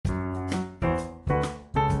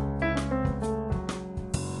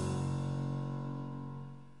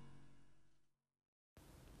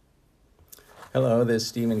Hello, this is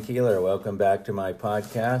Stephen Keeler. Welcome back to my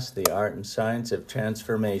podcast, The Art and Science of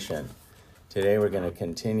Transformation. Today we're going to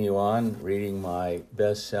continue on reading my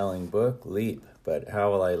best-selling book, Leap, But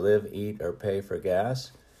How Will I Live, Eat, or Pay for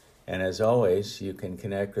Gas? And as always, you can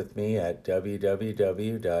connect with me at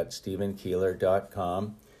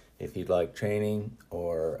www.stephenkeeler.com if you'd like training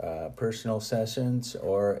or personal sessions,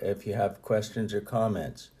 or if you have questions or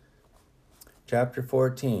comments. Chapter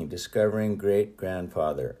 14, Discovering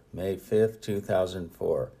Great-Grandfather, May 5th,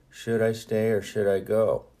 2004. Should I stay or should I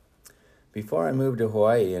go? Before I moved to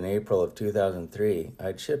Hawaii in April of 2003,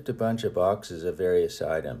 I'd shipped a bunch of boxes of various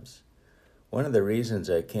items. One of the reasons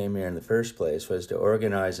I came here in the first place was to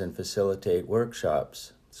organize and facilitate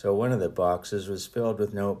workshops, so one of the boxes was filled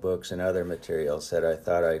with notebooks and other materials that I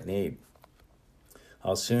thought I'd need.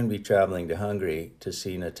 I'll soon be traveling to Hungary to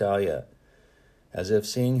see Natalia. As if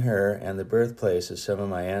seeing her and the birthplace of some of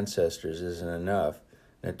my ancestors isn't enough,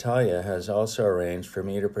 Natalia has also arranged for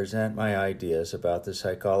me to present my ideas about the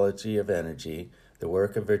psychology of energy, the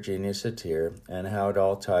work of Virginia Satir, and how it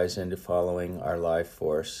all ties into following our life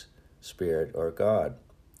force, spirit, or God.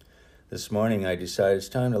 This morning I decided it's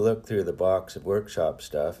time to look through the box of workshop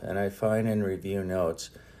stuff, and I find and review notes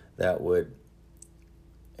that would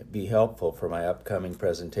be helpful for my upcoming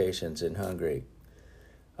presentations in Hungary.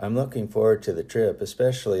 I'm looking forward to the trip,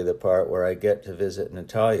 especially the part where I get to visit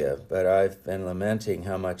Natalia, but I've been lamenting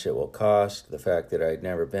how much it will cost, the fact that I'd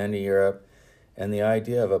never been to Europe, and the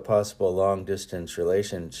idea of a possible long-distance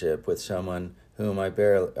relationship with someone whom I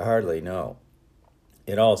hardly know.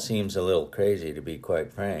 It all seems a little crazy, to be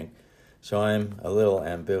quite frank, so I'm a little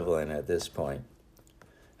ambivalent at this point.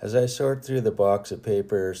 As I sort through the box of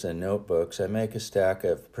papers and notebooks, I make a stack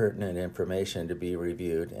of pertinent information to be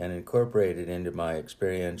reviewed and incorporated into my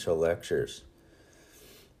experiential lectures.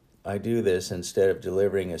 I do this instead of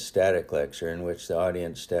delivering a static lecture in which the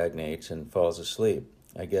audience stagnates and falls asleep.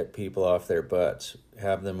 I get people off their butts,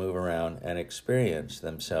 have them move around, and experience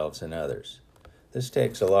themselves and others. This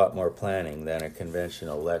takes a lot more planning than a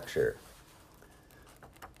conventional lecture.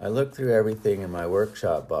 I look through everything in my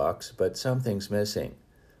workshop box, but something's missing.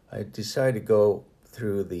 I decide to go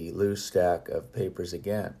through the loose stack of papers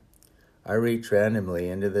again. I reach randomly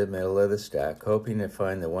into the middle of the stack, hoping to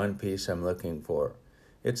find the one piece I'm looking for.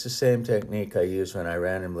 It's the same technique I use when I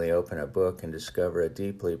randomly open a book and discover a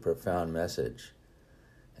deeply profound message.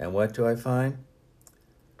 And what do I find?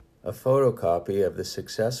 A photocopy of the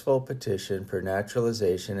successful petition for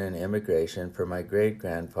naturalization and immigration for my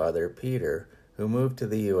great-grandfather, Peter, who moved to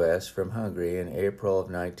the U.S. from Hungary in April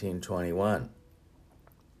of 1921.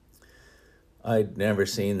 I'd never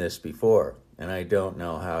seen this before, and I don't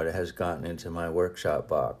know how it has gotten into my workshop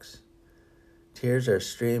box. Tears are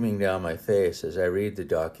streaming down my face as I read the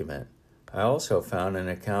document. I also found an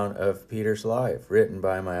account of Peter's life, written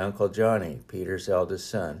by my Uncle Johnny, Peter's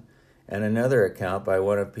eldest son, and another account by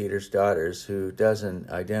one of Peter's daughters who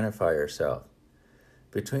doesn't identify herself.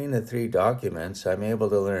 Between the three documents, I'm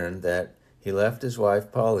able to learn that he left his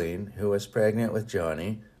wife Pauline, who was pregnant with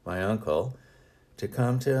Johnny, my uncle, to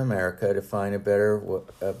come to America to find a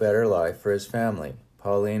better life for his family.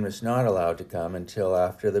 Pauline was not allowed to come until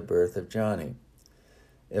after the birth of Johnny.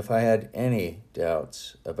 If I had any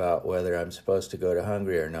doubts about whether I'm supposed to go to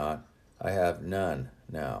Hungary or not, I have none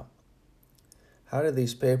now. How did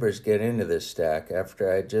these papers get into this stack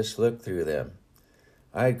after I had just looked through them?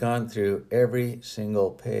 I had gone through every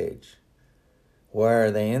single page. Why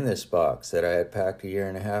are they in this box that I had packed a year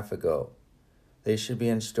and a half ago? They should be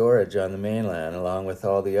in storage on the mainland along with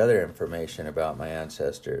all the other information about my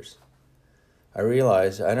ancestors. I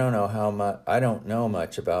realize I don't know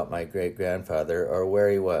much about my great-grandfather or where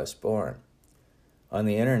he was born. On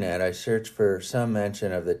the internet, I searched for some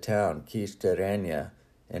mention of the town Kisterenye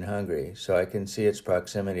in Hungary so I can see its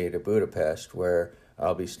proximity to Budapest, where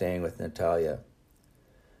I'll be staying with Natalia.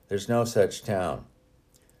 There's no such town.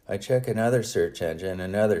 I check another search engine,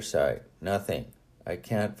 another site. Nothing. I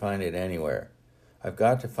can't find it anywhere. I've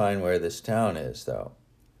got to find where this town is, though.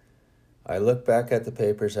 I look back at the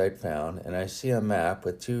papers I'd found, and I see a map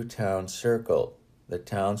with two towns circled, the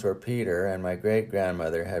towns where Peter and my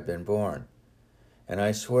great-grandmother had been born. And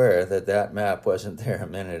I swear that map wasn't there a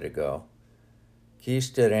minute ago.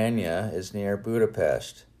 Kisterenye is near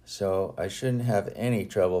Budapest, so I shouldn't have any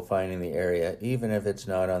trouble finding the area, even if it's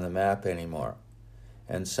not on the map anymore.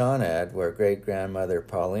 And Sonad, where great-grandmother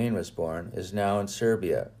Pauline was born, is now in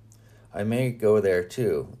Serbia. I may go there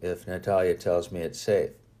too, if Natalia tells me it's safe.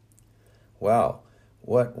 Wow,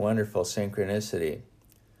 what wonderful synchronicity.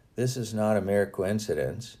 This is not a mere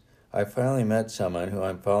coincidence. I finally met someone who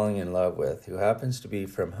I'm falling in love with, who happens to be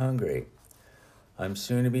from Hungary. I'm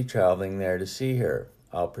soon to be traveling there to see her.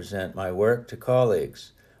 I'll present my work to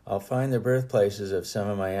colleagues. I'll find the birthplaces of some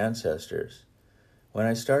of my ancestors. When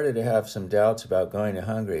I started to have some doubts about going to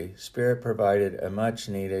Hungary, Spirit provided a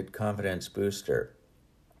much-needed confidence booster.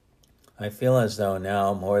 I feel as though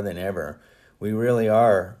now, more than ever, we really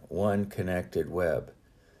are one connected web.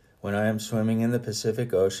 When I am swimming in the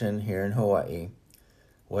Pacific Ocean here in Hawaii,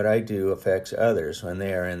 what I do affects others when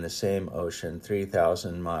they are in the same ocean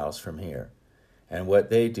 3,000 miles from here, and what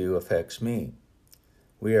they do affects me.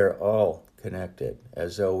 We are all connected,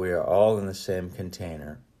 as though we are all in the same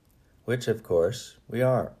container, which, of course, we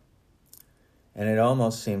are. And it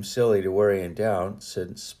almost seems silly to worry and doubt,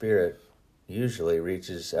 since Spirit usually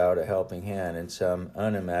reaches out a helping hand in some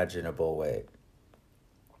unimaginable way.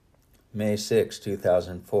 May 6,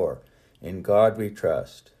 2004. In God we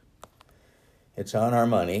trust. It's on our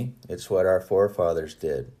money. It's what our forefathers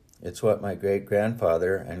did. It's what my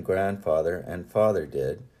great-grandfather and grandfather and father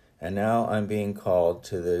did. And now I'm being called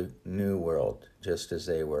to the new world, just as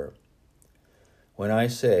they were. When I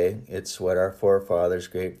say it's what our forefathers,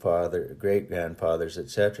 great-grandfathers,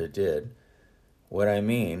 etc. did, what I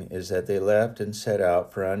mean is that they left and set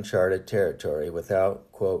out for uncharted territory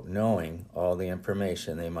without, quote, knowing all the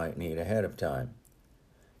information they might need ahead of time.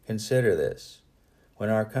 Consider this. When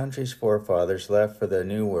our country's forefathers left for the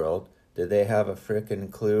New World, did they have a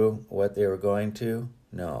frickin' clue what they were going to?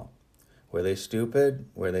 No. Were they stupid?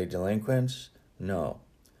 Were they delinquents? No.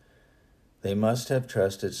 They must have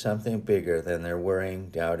trusted something bigger than their worrying,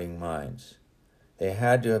 doubting minds. They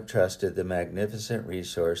had to have trusted the magnificent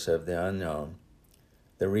resource of the unknown,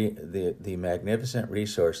 the magnificent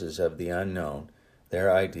resources of the unknown,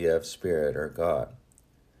 their idea of Spirit or God.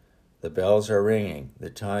 The bells are ringing. The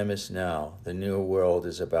time is now. The new world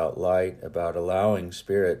is about light, about allowing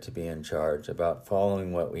Spirit to be in charge, about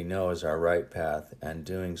following what we know is our right path and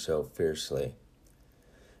doing so fiercely.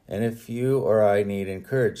 And if you or I need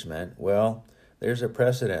encouragement, well, there's a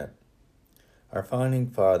precedent. Our founding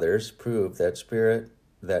fathers proved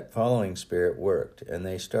that following Spirit worked, and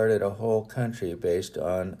they started a whole country based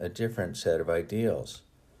on a different set of ideals.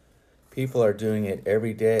 People are doing it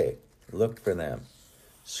every day. Look for them.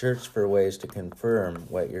 Search for ways to confirm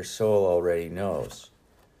what your soul already knows.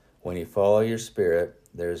 When you follow your Spirit,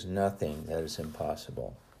 there's nothing that is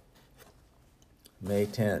impossible. May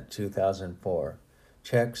 10th, 2004.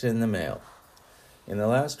 Checks in the mail. In the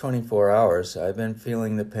last 24 hours, I've been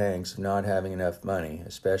feeling the pangs of not having enough money,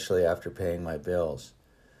 especially after paying my bills.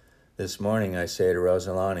 This morning I say to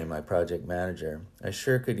Rosalani, my project manager, I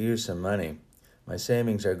sure could use some money. My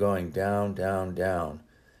savings are going down, down, down.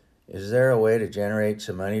 Is there a way to generate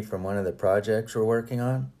some money from one of the projects we're working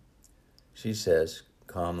on? She says,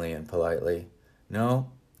 calmly and politely, no,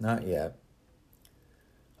 not yet.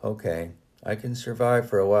 Okay, I can survive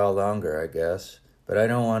for a while longer, I guess, but I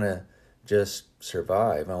don't want to just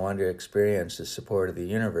survive. I want to experience the support of the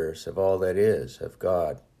universe, of all that is, of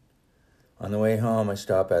God. On the way home, I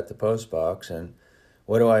stop at the post box, and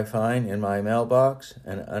what do I find in my mailbox?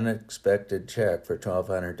 An unexpected check for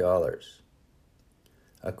 $1,200.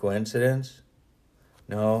 A coincidence?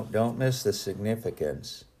 No, don't miss the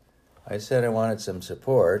significance. I said I wanted some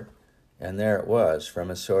support, and there it was,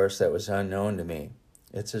 from a source that was unknown to me.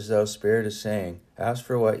 It's as though Spirit is saying, ask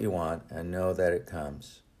for what you want and know that it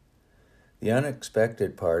comes. The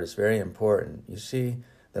unexpected part is very important. You see,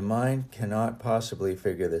 the mind cannot possibly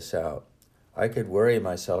figure this out. I could worry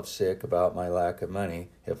myself sick about my lack of money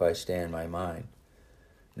if I stay in my mind.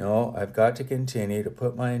 No, I've got to continue to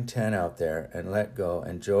put my intent out there and let go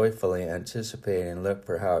and joyfully anticipate and look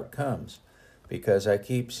for how it comes, because I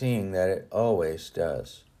keep seeing that it always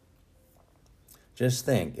does. Just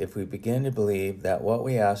think, if we begin to believe that what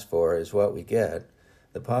we ask for is what we get,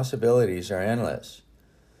 the possibilities are endless.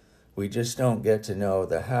 We just don't get to know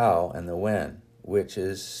the how and the when, which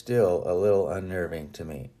is still a little unnerving to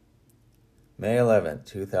me. May 11th,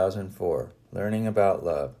 2004, Learning about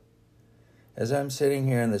Love. As I'm sitting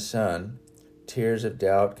here in the sun, tears of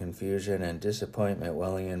doubt, confusion, and disappointment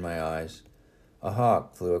welling in my eyes, a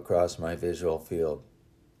hawk flew across my visual field.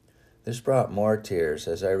 This brought more tears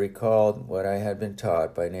as I recalled what I had been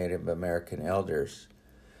taught by Native American elders,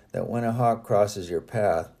 that when a hawk crosses your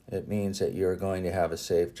path, it means that you are going to have a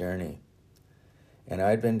safe journey. And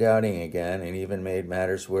I'd been doubting again and even made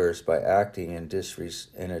matters worse by acting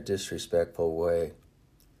in a disrespectful way.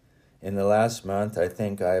 In the last month, I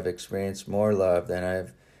think I have experienced more love than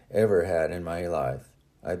I've ever had in my life.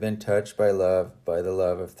 I've been touched by the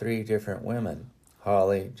love of 3 different women,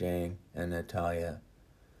 Holly, Jane, and Natalia.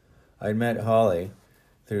 I'd met Holly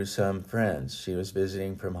through some friends. She was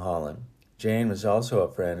visiting from Holland. Jane was also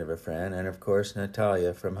a friend of a friend, and of course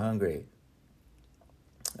Natalia from Hungary.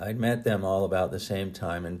 I'd met them all about the same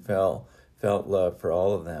time and felt love for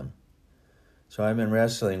all of them. So I've been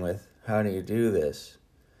wrestling with, how do you do this?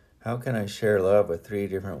 How can I share love with 3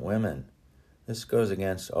 different women? This goes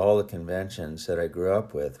against all the conventions that I grew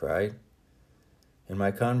up with, right? In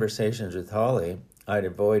my conversations with Holly, I'd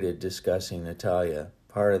avoided discussing Natalia.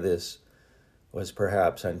 Part of this was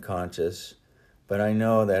perhaps unconscious, but I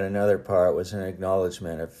know that another part was an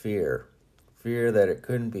acknowledgement of fear. Fear that it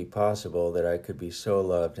couldn't be possible that I could be so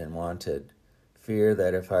loved and wanted. Fear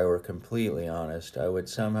that if I were completely honest, I would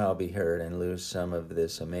somehow be hurt and lose some of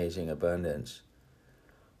this amazing abundance.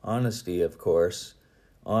 Honesty, of course,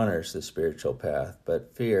 honors the spiritual path,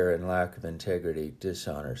 but fear and lack of integrity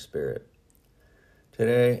dishonor spirit.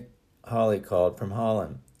 Today, Holly called from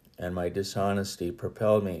Holland, and my dishonesty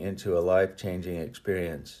propelled me into a life-changing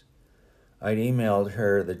experience. I'd emailed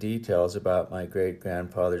her the details about my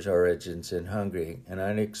great-grandfather's origins in Hungary, and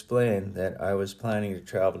I'd explained that I was planning to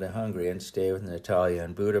travel to Hungary and stay with Natalia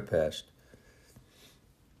in Budapest.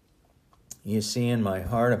 You see, in my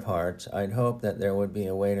heart of hearts, I'd hoped that there would be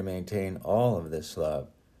a way to maintain all of this love.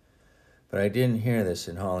 But I didn't hear this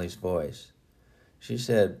in Holly's voice. She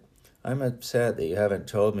said, I'm upset that you haven't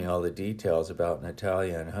told me all the details about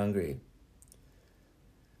Natalia in Hungary.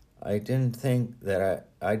 I didn't think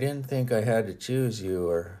I had to choose you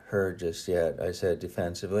or her just yet, I said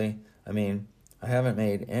defensively. I mean, I haven't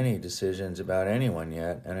made any decisions about anyone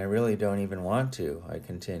yet, and I really don't even want to, I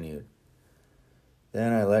continued.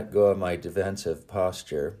 Then I let go of my defensive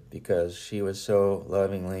posture because she was so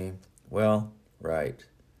lovingly, well, right.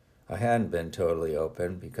 I hadn't been totally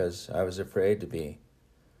open because I was afraid to be.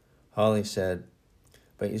 Holly said,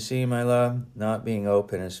 but you see, my love, not being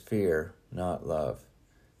open is fear, not love.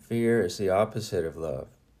 Fear is the opposite of love.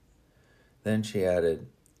 Then she added,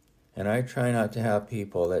 and I try not to have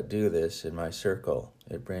people that do this in my circle.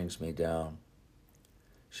 It brings me down.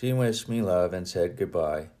 She wished me love and said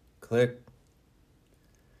goodbye. Click.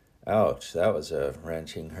 Ouch, that was a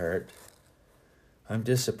wrenching hurt. I'm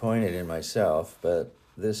disappointed in myself, but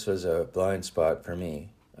this was a blind spot for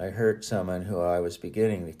me. I hurt someone who I was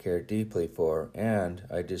beginning to care deeply for, and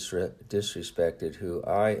I disrespected who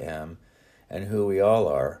I am and who we all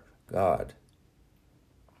are, God.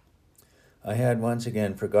 I had once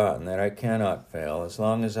again forgotten that I cannot fail as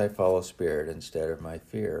long as I follow Spirit instead of my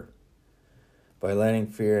fear. By letting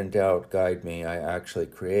fear and doubt guide me, I actually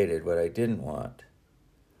created what I didn't want.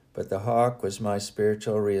 But the hawk was my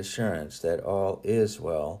spiritual reassurance that all is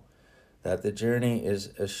well, that the journey is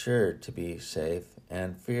assured to be safe,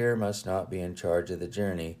 and fear must not be in charge of the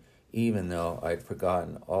journey, even though I'd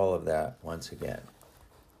forgotten all of that once again.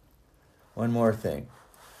 One more thing.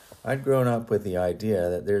 I'd grown up with the idea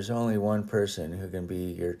that there's only one person who can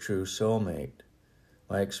be your true soulmate.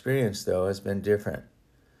 My experience, though, has been different.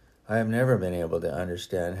 I have never been able to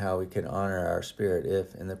understand how we can honor our spirit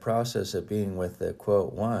if, in the process of being with the,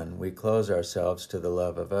 quote, one, we close ourselves to the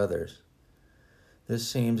love of others. This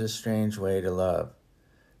seems a strange way to love.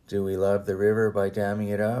 Do we love the river by damming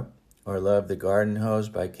it up? Or love the garden hose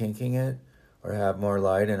by kinking it? Or have more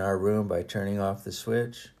light in our room by turning off the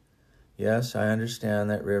switch? Yes, I understand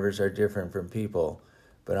that rivers are different from people,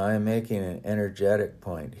 but I am making an energetic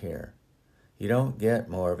point here. You don't get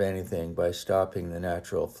more of anything by stopping the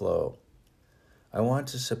natural flow. I want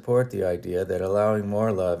to support the idea that allowing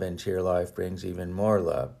more love into your life brings even more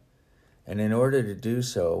love. And in order to do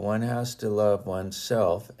so, one has to love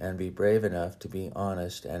oneself and be brave enough to be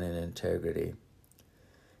honest and in integrity.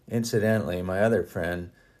 Incidentally, my other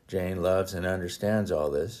friend, Jane, loves and understands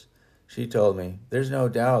all this. She told me, there's no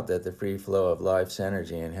doubt that the free flow of life's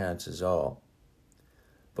energy enhances all.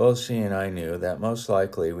 Both she and I knew that most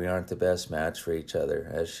likely we aren't the best match for each other,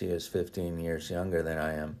 as she is 15 years younger than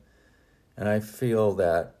I am. And I feel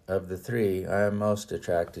that, of the 3, I am most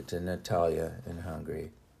attracted to Natalia in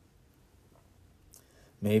Hungary.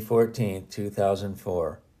 May 14,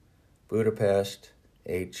 2004, Budapest,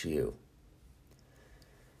 HU.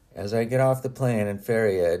 As I get off the plane in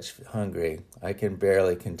Ferry Edge, Hungary, I can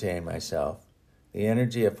barely contain myself. The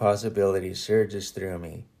energy of possibility surges through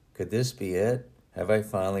me. Could this be it? Have I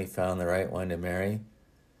finally found the right one to marry?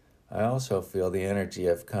 I also feel the energy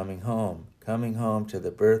of coming home to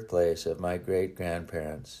the birthplace of my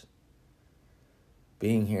great-grandparents.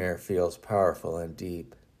 Being here feels powerful and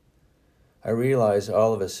deep. I realize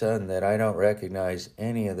all of a sudden that I don't recognize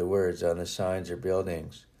any of the words on the signs or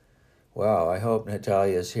buildings. Wow, I hope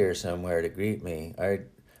Natalia's here somewhere to greet me.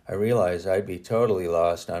 I realize I'd be totally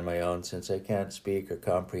lost on my own since I can't speak or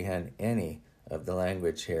comprehend any of the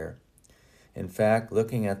language here. In fact,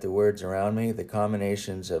 looking at the words around me, the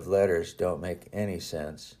combinations of letters don't make any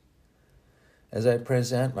sense. As I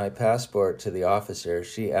present my passport to the officer,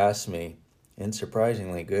 she asks me, in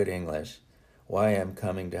surprisingly good English, why I am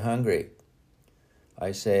coming to Hungary.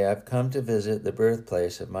 I say I've come to visit the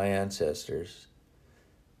birthplace of my ancestors,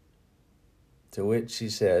 to which she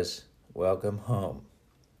says, "Welcome home,"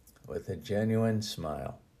 with a genuine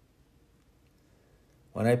smile.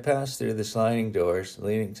 When I pass through the sliding doors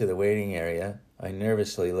leading to the waiting area, I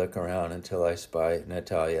nervously look around until I spy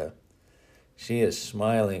Natalia. She is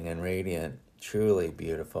smiling and radiant, truly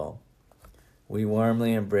beautiful. We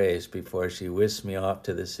warmly embrace before she whisks me off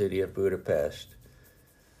to the city of Budapest.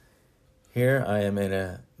 Here I am in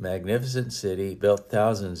a magnificent city built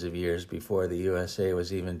thousands of years before the USA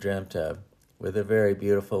was even dreamt of, with a very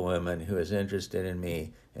beautiful woman who is interested in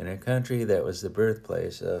me in a country that was the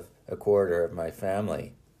birthplace of a quarter of my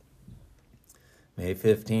family. May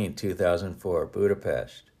 15, 2004,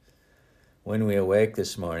 Budapest. When we awake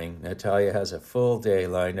this morning, Natalia has a full day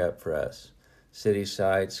lined up for us. City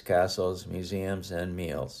sights, castles, museums, and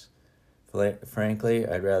meals. Frankly,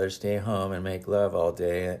 I'd rather stay home and make love all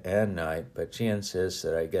day and night, but she insists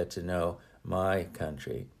that I get to know my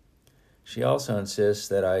country. She also insists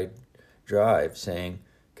that I drive, saying,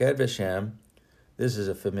 "Kedvesem," this is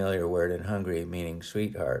a familiar word in Hungary meaning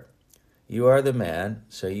sweetheart. You are the man,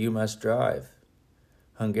 so you must drive.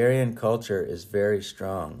 Hungarian culture is very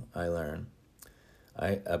strong, I learn,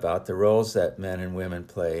 about the roles that men and women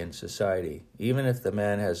play in society. Even if the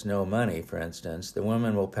man has no money, for instance, the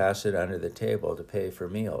woman will pass it under the table to pay for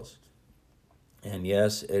meals. And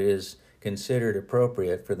yes, it is considered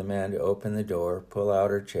appropriate for the man to open the door, pull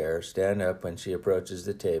out her chair, stand up when she approaches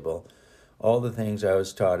the table, all the things I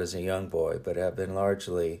was taught as a young boy, but have been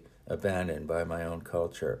largely abandoned by my own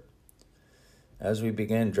culture. As we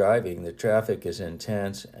begin driving, the traffic is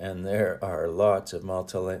intense and there are lots of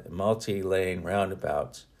multi-lane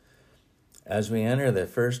roundabouts. As we enter the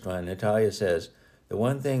first one, Natalia says, "The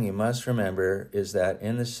one thing you must remember is that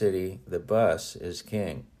in the city, the bus is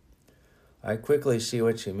king." I quickly see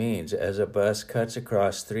what she means as a bus cuts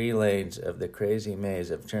across 3 lanes of the crazy maze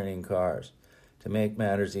of turning cars. To make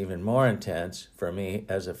matters even more intense, for me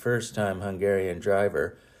as a first-time Hungarian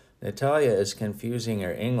driver, Natalia is confusing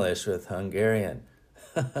her English with Hungarian,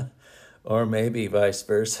 or maybe vice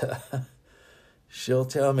versa. She'll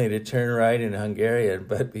tell me to turn right in Hungarian,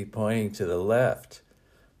 but be pointing to the left.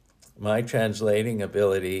 My translating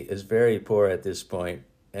ability is very poor at this point,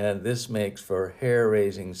 and this makes for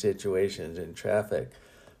hair-raising situations in traffic,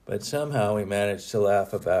 but somehow we manage to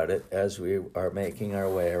laugh about it as we are making our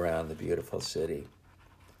way around the beautiful city.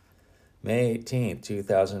 May 18,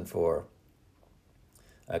 2004.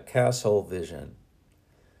 A castle vision.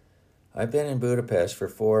 I've been in Budapest for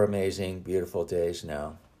 4 amazing, beautiful days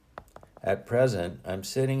now. At present, I'm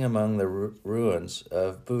sitting among the ruins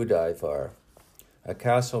of Budajvar, a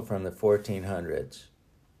castle from the 1400s.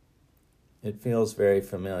 It feels very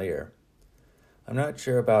familiar. I'm not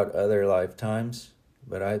sure about other lifetimes,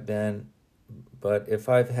 but if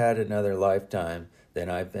I've had another lifetime, then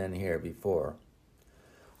I've been here before.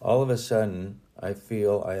 All of a sudden, I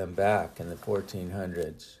feel I am back in the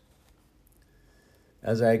 1400s.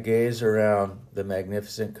 As I gaze around the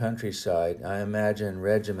magnificent countryside, I imagine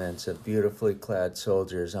regiments of beautifully clad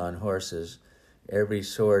soldiers on horses, every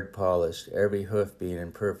sword polished, every hoofbeat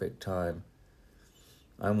in perfect time.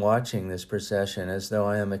 I'm watching this procession as though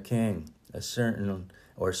I am a king,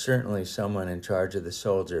 certainly someone in charge of the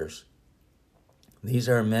soldiers. These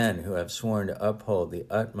are men who have sworn to uphold the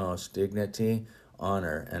utmost dignity,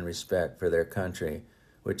 honor, and respect for their country,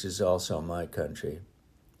 which is also my country.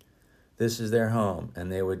 This is their home,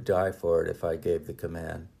 and they would die for it if I gave the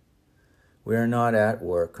command. We are not at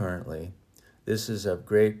war currently. This is of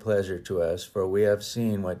great pleasure to us, for we have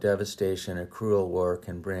seen what devastation a cruel war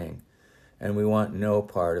can bring, and we want no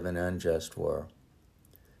part of an unjust war.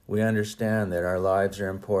 We understand that our lives are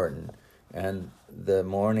important, and the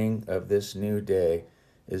morning of this new day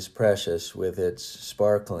is precious with its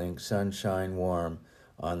sparkling sunshine warm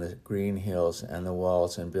on the green hills and the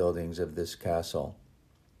walls and buildings of this castle.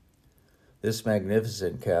 This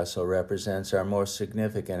magnificent castle represents our most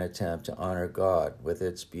significant attempt to honor God with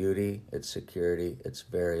its beauty, its security, its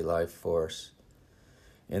very life force.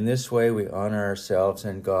 In this way we honor ourselves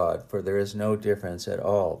and God, for there is no difference at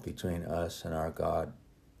all between us and our God.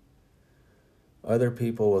 Other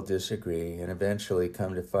people will disagree and eventually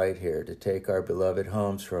come to fight here to take our beloved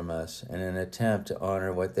homes from us in an attempt to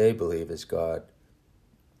honor what they believe is God.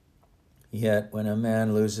 Yet when a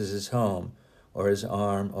man loses his home, or his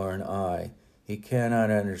arm or an eye, he cannot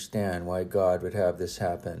understand why God would have this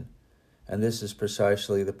happen. And this is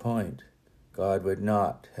precisely the point. God would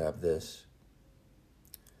not have this.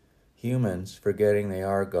 Humans, forgetting they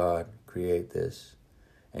are God, create this,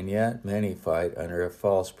 and yet many fight under a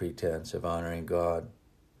false pretense of honoring God.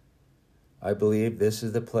 I believe this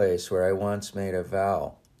is the place where I once made a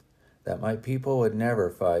vow that my people would never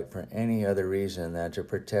fight for any other reason than to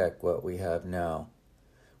protect what we have now.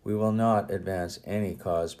 We will not advance any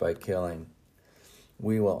cause by killing.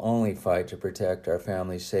 We will only fight to protect our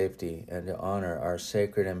family's safety and to honor our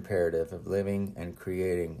sacred imperative of living and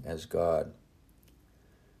creating as God.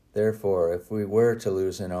 Therefore, if we were to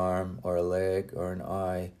lose an arm or a leg or an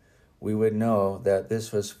eye, we would know that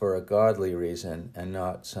this was for a godly reason and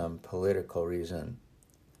not some political reason.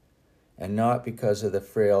 And not because of the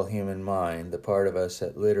frail human mind, the part of us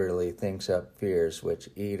that literally thinks up fears which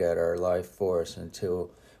eat at our life force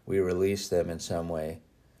until we release them in some way,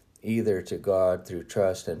 either to God through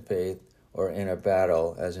trust and faith or in a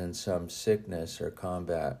battle as in some sickness or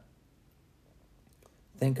combat.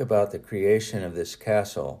 Think about the creation of this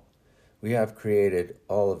castle. We have created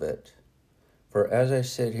all of it. For as I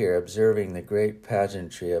sit here observing the great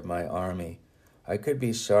pageantry of my army, I could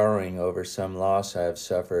be sorrowing over some loss I have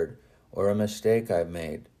suffered or a mistake I've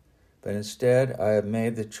made, but instead I have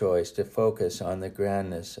made the choice to focus on the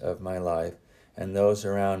grandness of my life and those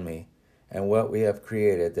around me, and what we have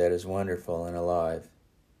created that is wonderful and alive.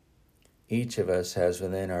 Each of us has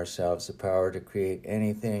within ourselves the power to create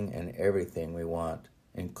anything and everything we want,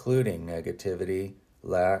 including negativity,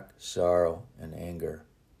 lack, sorrow, and anger.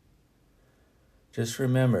 Just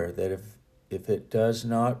remember that if it does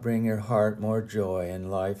not bring your heart more joy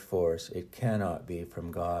and life force, it cannot be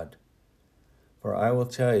from God. For I will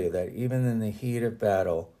tell you that even in the heat of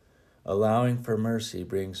battle, allowing for mercy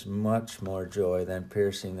brings much more joy than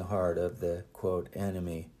piercing the heart of the, quote,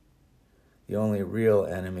 enemy. The only real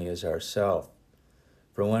enemy is ourself.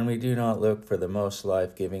 For when we do not look for the most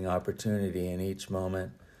life-giving opportunity in each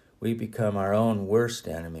moment, we become our own worst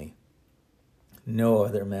enemy. No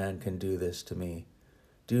other man can do this to me.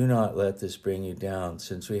 Do not let this bring you down,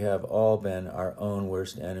 since we have all been our own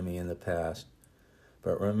worst enemy in the past.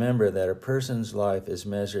 But remember that a person's life is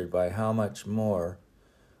measured by how much more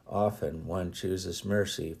often one chooses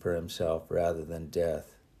mercy for himself rather than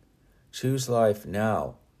death. Choose life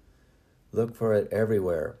now. Look for it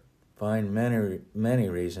everywhere. Find many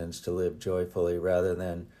reasons to live joyfully rather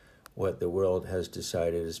than what the world has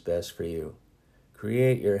decided is best for you.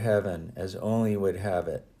 Create your heaven as only you would have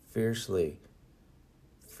it, fearlessly,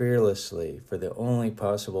 for the only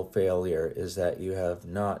possible failure is that you have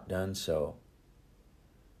not done so.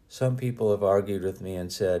 Some people have argued with me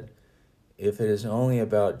and said, if it is only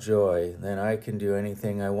about joy, then I can do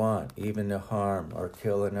anything I want, even to harm or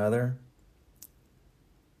kill another.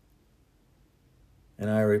 And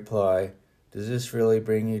I reply, does this really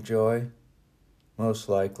bring you joy? Most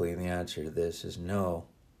likely the answer to this is no.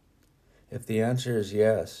 If the answer is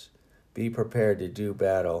yes, be prepared to do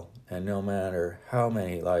battle, and no matter how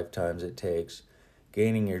many lifetimes it takes,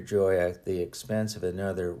 gaining your joy at the expense of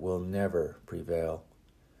another will never prevail.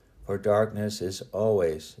 For darkness is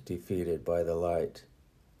always defeated by the light.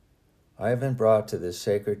 I have been brought to this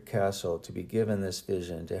sacred castle to be given this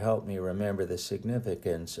vision to help me remember the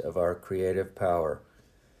significance of our creative power.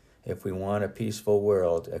 If we want a peaceful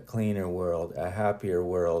world, a cleaner world, a happier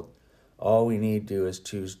world, all we need do is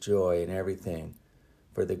choose joy in everything,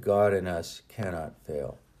 for the God in us cannot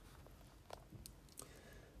fail.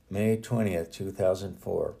 May 20th,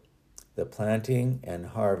 2004. The planting and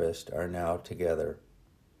harvest are now together.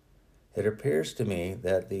 It appears to me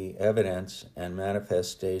that the evidence and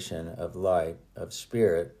manifestation of light, of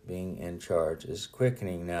spirit being in charge, is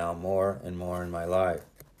quickening now more and more in my life.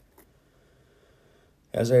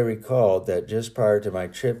 As I recalled that just prior to my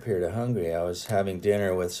trip here to Hungary, I was having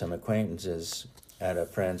dinner with some acquaintances at a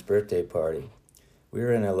friend's birthday party. We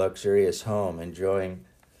were in a luxurious home, enjoying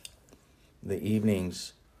the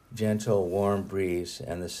evening's gentle, warm breeze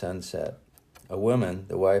and the sunset. A woman,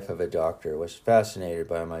 the wife of a doctor, was fascinated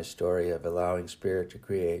by my story of allowing spirit to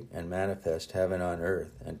create and manifest heaven on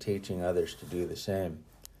earth and teaching others to do the same.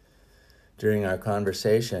 During our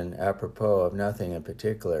conversation, apropos of nothing in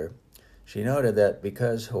particular, she noted that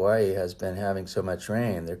because Hawaii has been having so much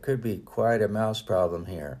rain, there could be quite a mouse problem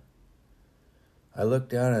here. I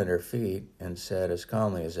looked down at her feet and said as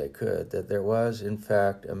calmly as I could that there was, in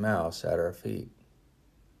fact, a mouse at our feet.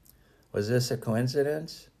 Was this a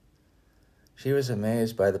coincidence? She was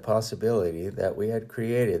amazed by the possibility that we had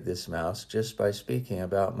created this mouse just by speaking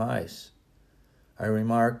about mice. I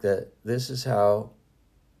remarked that this is how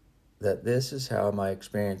my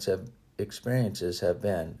experiences have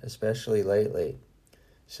been, especially lately.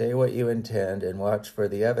 Say what you intend and watch for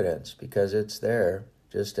the evidence, because it's there,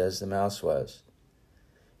 just as the mouse was.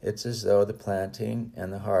 It's as though the planting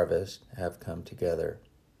and the harvest have come together.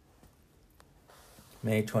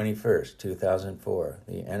 May 21st, 2004,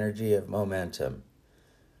 The Energy of Momentum.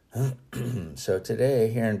 So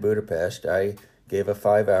today, here in Budapest, I gave a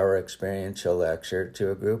 5-hour experiential lecture to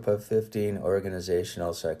a group of 15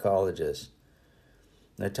 organizational psychologists.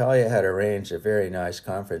 Natalia had arranged a very nice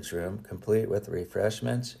conference room, complete with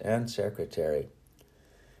refreshments and secretary.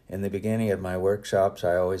 In the beginning of my workshops,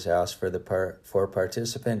 I always ask for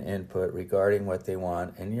participant input regarding what they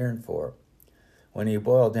want and yearn for. When you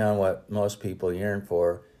boil down what most people yearn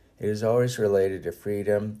for, it is always related to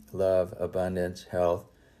freedom, love, abundance, health,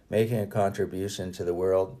 making a contribution to the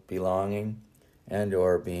world, belonging, and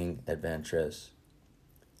or being adventurous.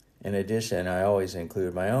 In addition, I always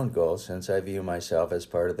include my own goals since I view myself as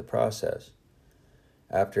part of the process.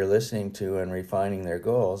 After listening to and refining their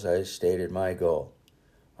goals, I stated my goal.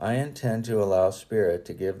 I intend to allow Spirit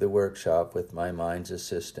to give the workshop with my mind's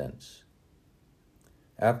assistance.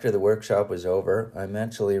 After the workshop was over, I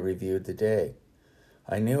mentally reviewed the day.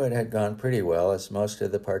 I knew it had gone pretty well as most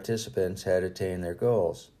of the participants had attained their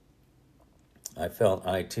goals. I felt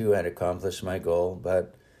I too had accomplished my goal,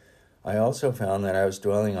 but I also found that I was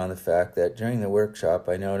dwelling on the fact that during the workshop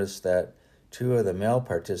I noticed that 2 of the male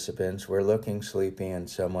participants were looking sleepy and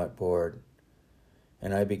somewhat bored,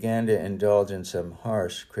 and I began to indulge in some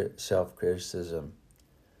harsh self-criticism.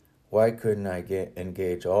 Why couldn't I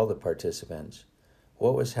engage all the participants?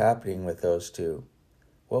 What was happening with those 2?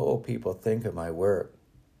 What will people think of my work?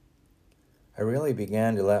 I really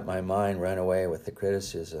began to let my mind run away with the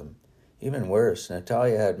criticism. Even worse,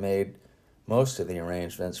 Natalia had made most of the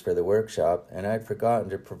arrangements for the workshop, and I'd forgotten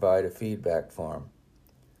to provide a feedback form.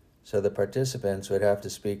 So the participants would have to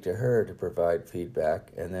speak to her to provide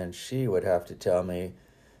feedback, and then she would have to tell me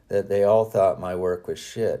that they all thought my work was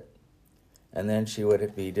shit. And then she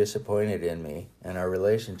would be disappointed in me, and our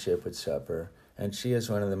relationship would suffer, and she is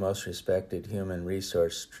one of the most respected human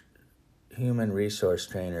resource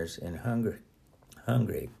trainers in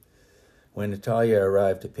Hungary. When Natalia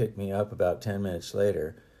arrived to pick me up about 10 minutes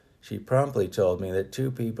later, she promptly told me that 2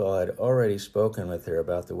 people had already spoken with her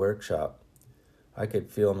about the workshop. I could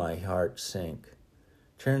feel my heart sink.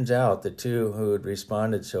 Turns out the 2 who had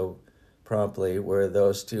responded so promptly were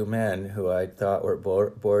those 2 men who I thought were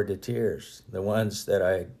bored to tears. The ones that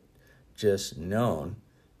I had just known,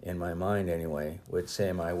 in my mind anyway, would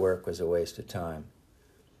say my work was a waste of time.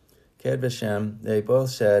 Kedveshem, they both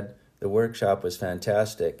said the workshop was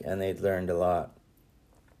fantastic and they'd learned a lot.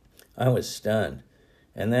 I was stunned.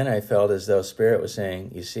 And then I felt as though Spirit was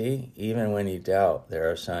saying, you see, even when you doubt, there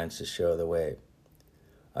are signs to show the way.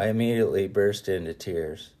 I immediately burst into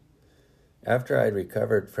tears. After I'd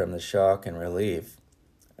recovered from the shock and relief,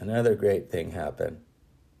 another great thing happened.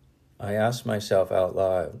 I asked myself out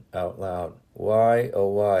loud, why, oh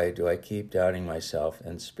why, do I keep doubting myself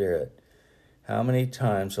and Spirit? How many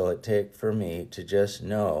times will it take for me to just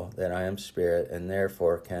know that I am Spirit and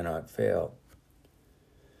therefore cannot fail?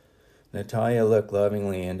 Natalia looked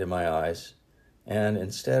lovingly into my eyes, and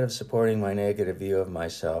instead of supporting my negative view of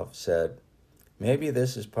myself, said, maybe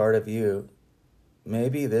this is the part of you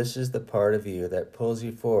that pulls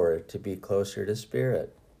you forward to be closer to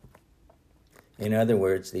Spirit. In other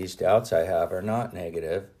words, these doubts I have are not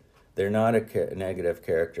negative. They're not a negative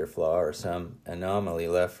character flaw or some anomaly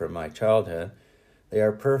left from my childhood. They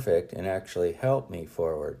are perfect and actually help me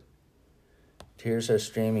forward. Tears are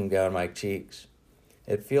streaming down my cheeks.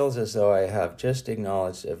 It feels as though I have just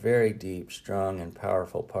acknowledged a very deep, strong, and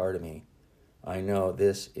powerful part of me. I know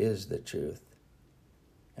this is the truth.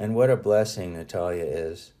 And what a blessing Natalia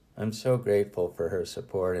is. I'm so grateful for her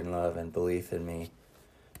support and love and belief in me.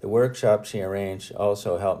 The workshop she arranged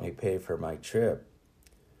also helped me pay for my trip.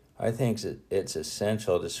 I think it's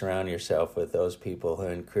essential to surround yourself with those people who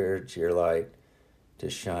encourage your light to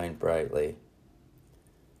shine brightly.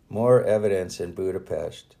 More evidence in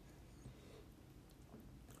Budapest.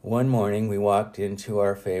 One morning we walked into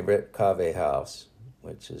our favorite kave house,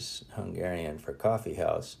 which is Hungarian for coffee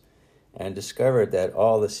house, and discovered that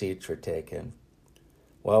all the seats were taken.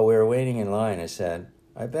 While we were waiting in line, I said,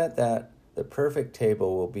 I bet that the perfect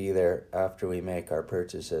table will be there after we make our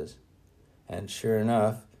purchases. And sure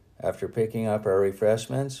enough, after picking up our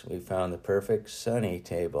refreshments, we found the perfect sunny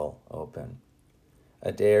table open.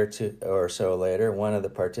 A day or so later, one of the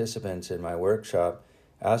participants in my workshop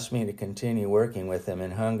asked me to continue working with him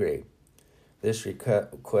in Hungary. This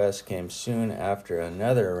request came soon after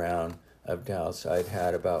another round of doubts I'd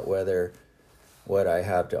had about whether what I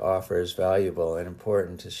have to offer is valuable and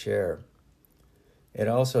important to share. It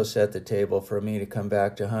also set the table for me to come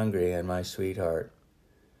back to Hungary and my sweetheart.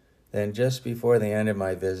 Then just before the end of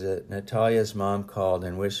my visit, Natalia's mom called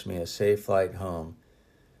and wished me a safe flight home.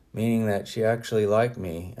 meaning that she actually liked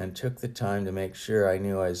me and took the time to make sure I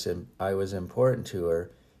knew I was important to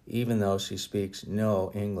her, even though she speaks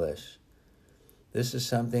no English. This is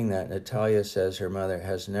something that Natalia says her mother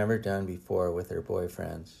has never done before with her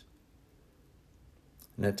boyfriends.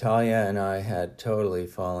 Natalia and I had totally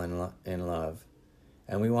fallen in love,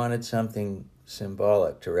 and we wanted something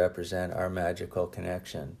symbolic to represent our magical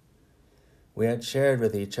connection. We had shared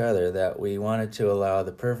with each other that we wanted to allow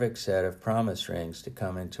the perfect set of promise rings to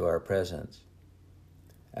come into our presence.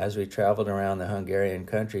 As we traveled around the Hungarian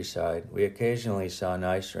countryside, we occasionally saw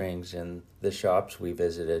nice rings in the shops we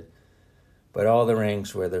visited, but all the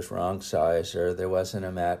rings were the wrong size or there wasn't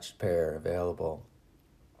a matched pair available.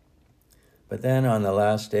 But then on the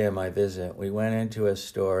last day of my visit, we went into a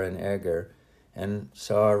store in Eger and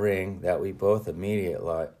saw a ring that we both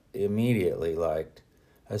immediately liked,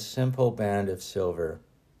 a simple band of silver.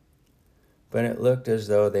 But it looked as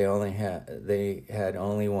though they had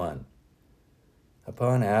only one.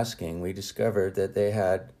 Upon asking, we discovered that they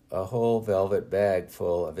had a whole velvet bag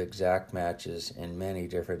full of exact matches in many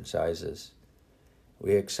different sizes.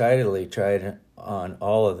 We excitedly tried on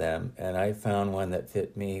all of them, and I found one that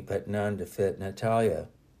fit me, but none to fit Natalia.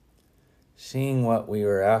 Seeing what we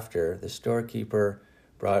were after, the storekeeper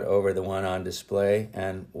brought over the one on display,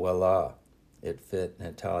 and voila, it fit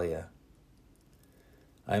Natalia.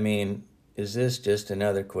 I mean, is this just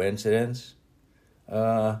another coincidence?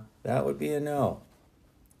 That would be a no.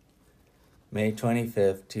 May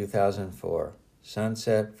 25th, 2004,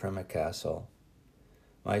 sunset from a castle.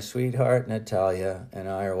 My sweetheart Natalia and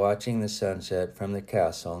I are watching the sunset from the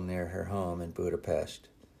castle near her home in Budapest.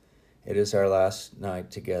 It is our last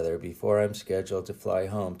night together before I'm scheduled to fly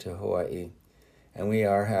home to Hawaii, and we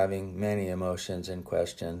are having many emotions and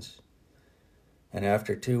questions. And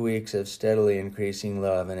after 2 weeks of steadily increasing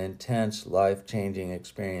love and intense life-changing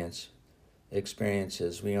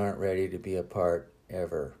experiences, we aren't ready to be apart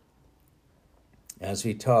ever. As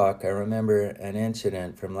we talk, I remember an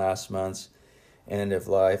incident from last month's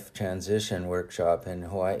end-of-life transition workshop in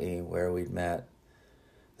Hawaii where we'd met.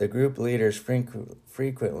 The group leaders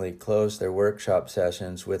frequently closed their workshop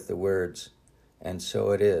sessions with the words, "And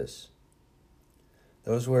so it is."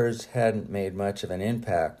 Those words hadn't made much of an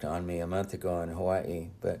impact on me a month ago in Hawaii,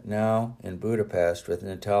 but now in Budapest with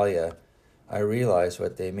Natalia, I realize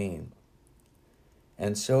what they mean.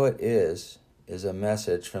 And so it is a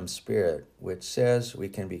message from Spirit which says we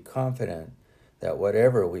can be confident that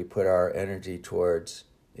whatever we put our energy towards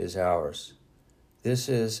is ours. This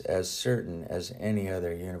is as certain as any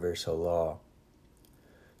other universal law.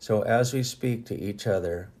 So as we speak to each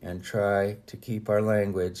other and try to keep our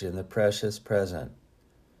language in the precious present,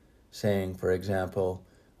 saying, for example,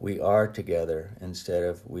 we are together instead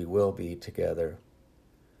of we will be together,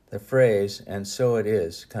 the phrase, "and so it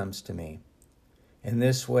is," comes to me. In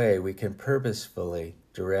this way, we can purposefully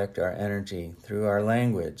direct our energy through our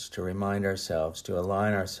language to remind ourselves to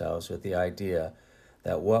align ourselves with the idea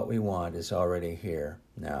that what we want is already here,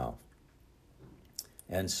 now.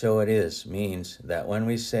 And so it is means that when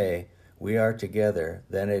we say we are together,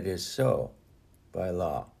 then it is so, by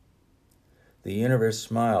law. The universe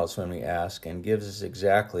smiles when we ask and gives us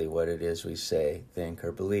exactly what it is we say, think,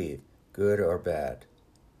 or believe, good or bad.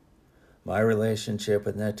 My relationship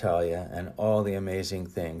with Natalia and all the amazing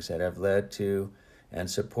things that have led to and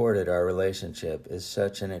supported our relationship is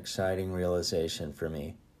such an exciting realization for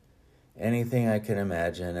me. Anything I can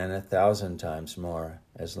imagine and 1,000 times more,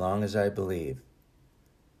 as long as I believe.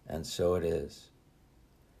 And so it is.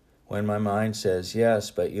 When my mind says,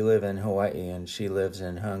 yes, but you live in Hawaii and she lives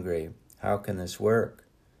in Hungary, how can this work?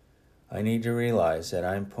 I need to realize that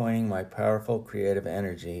I'm pointing my powerful creative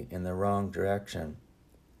energy in the wrong direction.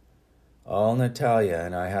 All Natalia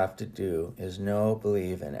and I have to do is know,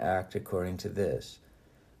 believe, and act according to this.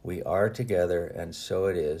 We are together, and so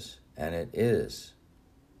it is, and it is.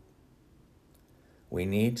 We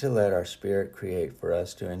need to let our spirit create for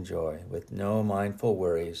us to enjoy, with no mindful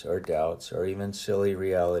worries or doubts or even silly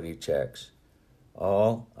reality checks.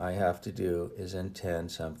 All I have to do is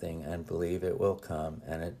intend something and believe it will come,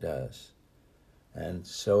 and it does. And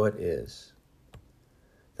so it is.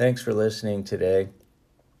 Thanks for listening today.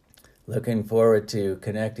 Looking forward to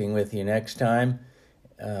connecting with you next time.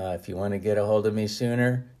 If you want to get a hold of me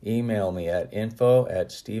sooner, email me at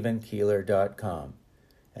info@stephenkeeler.com.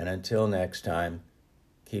 And until next time,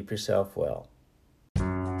 keep yourself well.